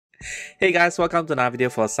Hey guys, welcome to another video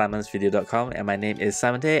for simonsvideo.com, and my name is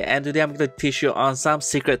Simon Tay, and today I'm going to teach you on some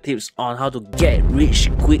secret tips on how to get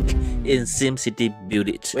rich quick in SimCity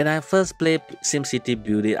BuildIt. When I first played SimCity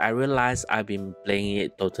BuildIt, I realized I've been playing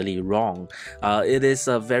it totally wrong. It is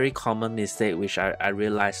a very common mistake which I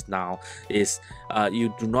realize now is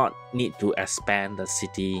you do not need to expand the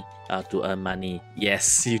city to earn money.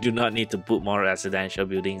 Yes, you do not need to put more residential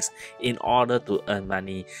buildings in order to earn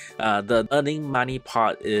money. The earning money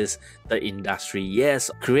part is the industry.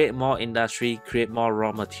 Yes, create more industry, create more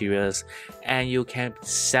raw materials, and you can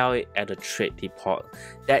sell it at the trade depot.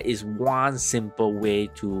 That is one simple way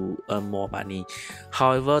to earn more money.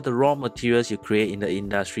 However, the raw materials you create in the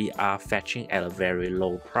industry are fetching at a very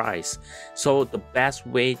low price. So the best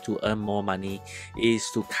way to earn more money is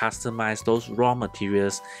to customize those raw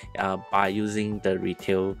materials by using the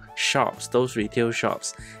retail shops. Those retail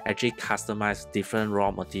shops actually customize different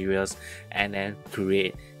raw materials and then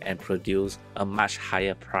create and produce a much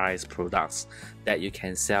higher price products that you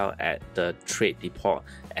can sell at the trade depot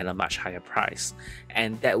at a much higher price,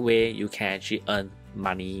 and that way you can actually earn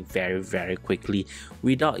money very quickly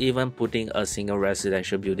without even putting a single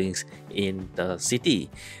residential buildings in the city.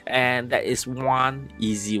 And that is one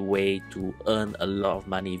easy way to earn a lot of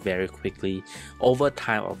money very quickly over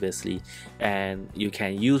time, obviously. And you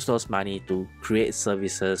can use those money to create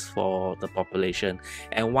services for the population,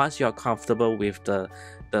 and once you're comfortable with the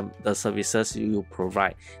services you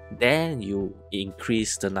provide, then you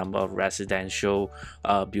increase the number of residential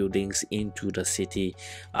buildings into the city.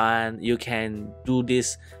 And you can do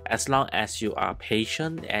this as long as you are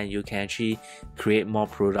patient, and you can actually create more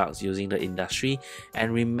products using the industry.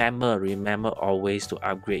 And remember always to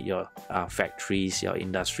upgrade your factories, your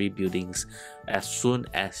industry buildings as soon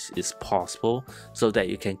as it's possible, so that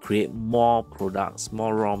you can create more products,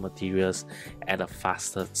 more raw materials at a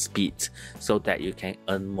faster speed, so that you can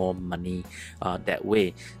earn more money that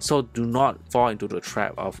way. So do not fall into the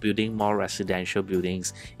trap of building more residential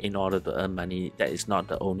buildings in order to earn money. That is not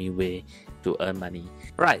the only way to earn money.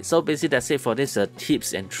 Right, so basically that's it for this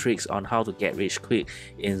tips and tricks on how to get rich quick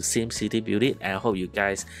in SimCity BuildIt, and I hope you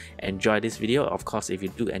guys enjoy this video. Of course, if you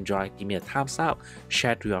do enjoy, give me a thumbs up,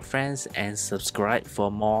 share to your friends, and subscribe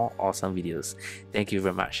for more awesome videos. Thank you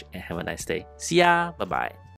very much and have a nice day. See ya, bye bye.